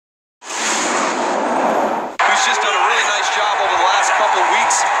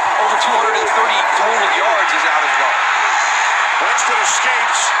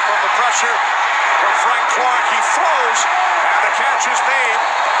pressure from Frank Clark. He throws, and the catch is made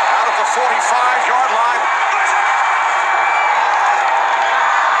out of the 45-yard line.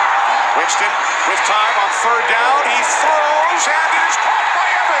 Winston with time on third down. He throws, and it is caught by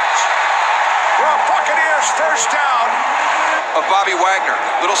Evans for a Buccaneers first down. Of Bobby Wagner.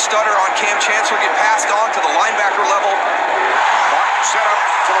 Little stutter on Cam Chancellor, get passed on to the linebacker level. Martin set up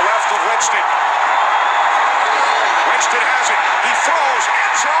to the left of Winston. Winston has it. He throws,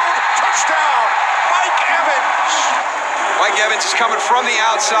 end zone, touchdown, Mike Evans. Mike Evans is coming from the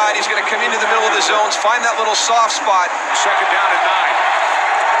outside. He's going to come into the middle of the zones, find that little soft spot. Second down and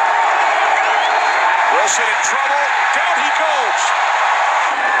 9. Wilson in trouble. Down he goes.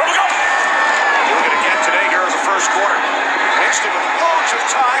 Here we go. Doing it again today here in the first quarter. Winston with loads of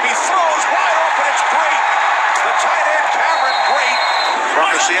time. He throws wide open. It's great. The tight end, Cameron Great, from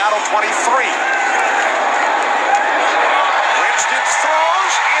the Seattle 23. Winston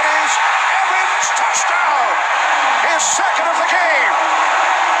throws. It is Evans. Touchdown. His second of the game.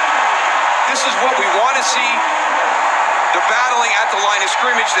 This is what we want to see. They're battling at the line of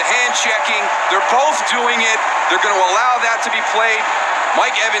scrimmage, the hand checking. They're both doing it. They're going to allow that to be played.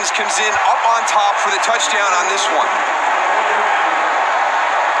 Mike Evans comes in up on top for the touchdown on this one.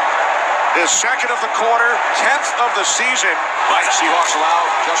 His second of the quarter, 10th of the season. Seahawks allow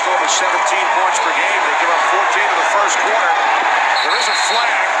just over 17 points per game. They give up 14 in the first quarter. There is a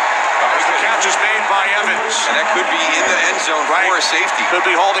flag as the catch is made by Evans. And that could be in the end zone for a safety. Could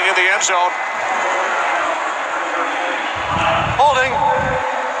be holding in the end zone. Holding.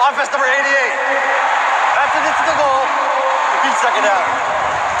 Offense number 88. After this is the goal, repeat second down.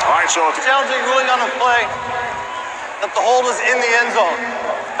 All right, so challenging ruling on the play that the hold was in the end zone.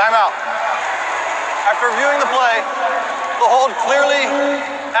 Timeout. After reviewing the play, the hold clearly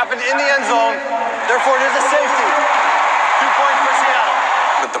happened in the end zone. Therefore, it is a safety. 2 points for Seattle.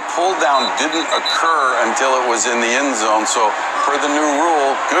 But the pull down didn't occur until it was in the end zone. So, per the new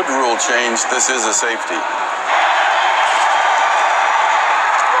rule, good rule change, this is a safety. And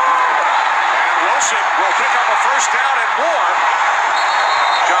Wilson will pick up a first down and more.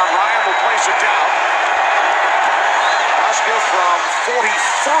 John Ryan will place it down. Oscar from 43,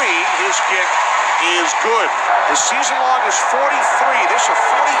 his kick is good. His season long is 43. This is a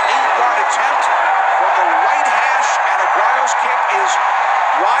 48-yard attempt from the right hash, and Aguayo's kick is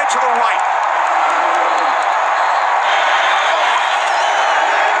wide to the right.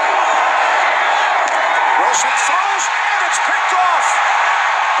 Wilson throws, and it's picked off.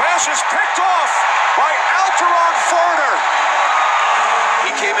 Pass is picked off by Alteron Forder.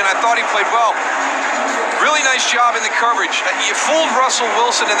 He came in, I thought he played well. Really nice job in the coverage. You fooled Russell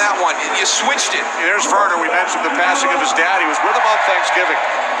Wilson in that one. You switched it. There's Werner. We mentioned the passing of his dad. He was with him on Thanksgiving.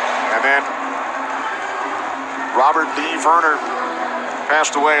 And then Robert Lee Werner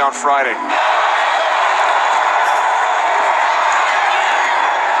passed away on Friday.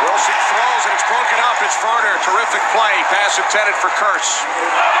 Wilson throws, and it's broken up. It's Werner. Terrific play. Pass intended for Kurtz.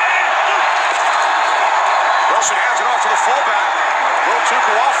 Wilson hands it off to the fullback, Will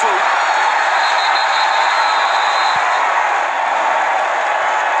Tukuafu.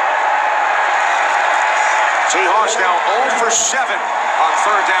 Seahawks now 0 for 7 on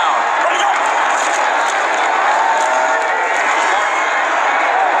third down. Ready to go.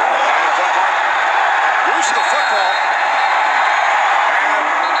 Lose the football.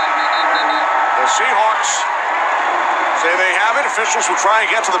 And the Seahawks say they have it. Officials will try and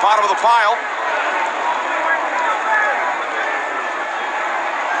get to the bottom of the pile.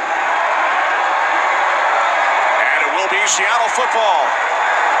 And it will be Seattle football.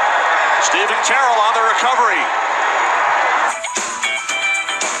 Stephen Terrell on the recovery.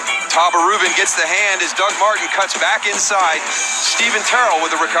 Taba Rubin gets the hand as Doug Martin cuts back inside. Stephen Terrell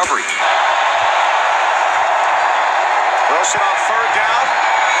with the recovery. Wilson on third down.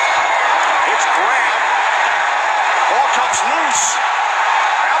 It's Graham. Ball comes loose.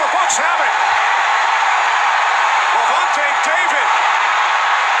 Now the Bucs have it. Levante David.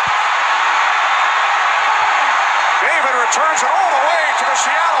 David returns it all the way to the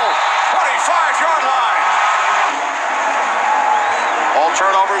Seattle 25-yard line. All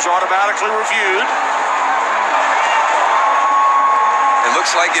turnovers automatically reviewed. It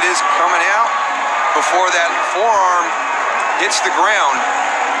looks like it is coming out before that forearm hits the ground.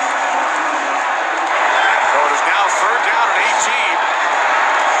 So it is now third down and 18.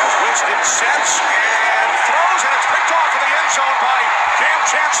 As Winston sets and throws, and it's picked off in the end zone by Cam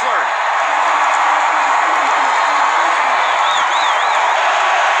Chancellor.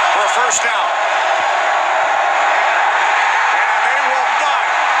 For a first down. And they will not.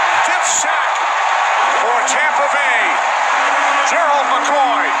 Fifth sack for Tampa Bay. Gerald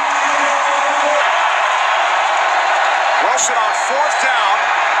McCoy. Wilson on fourth down.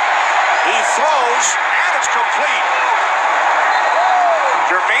 He throws, and it's complete.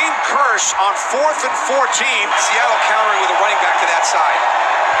 Jermaine Kearse on 4th and 14. Seattle countering with a running back to that side.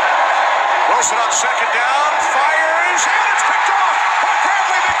 Wilson on second down, fires, and it's picked off by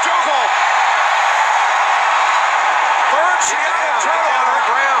Bradley McDougal. Third Seattle turnover. On the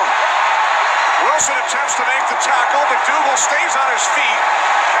ground. Wilson attempts to make the tackle. McDougal stays on his feet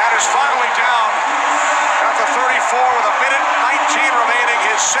and is finally down at the 34 with a minute 19 remaining.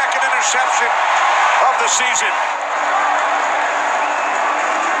 His second interception of the season.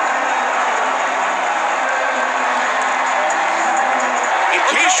 In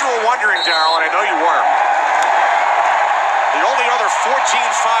case you were wondering, Darryl, and I know you were, the only other 14-5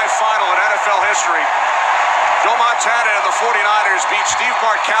 final in NFL history, Joe Montana and the 49ers beat Steve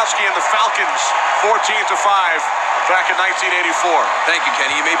Bartkowski and the Falcons 14-5 back in 1984. Thank you,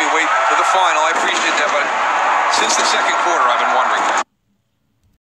 Kenny. You made me wait for the final. I appreciate that, but since the second quarter, I've been wondering.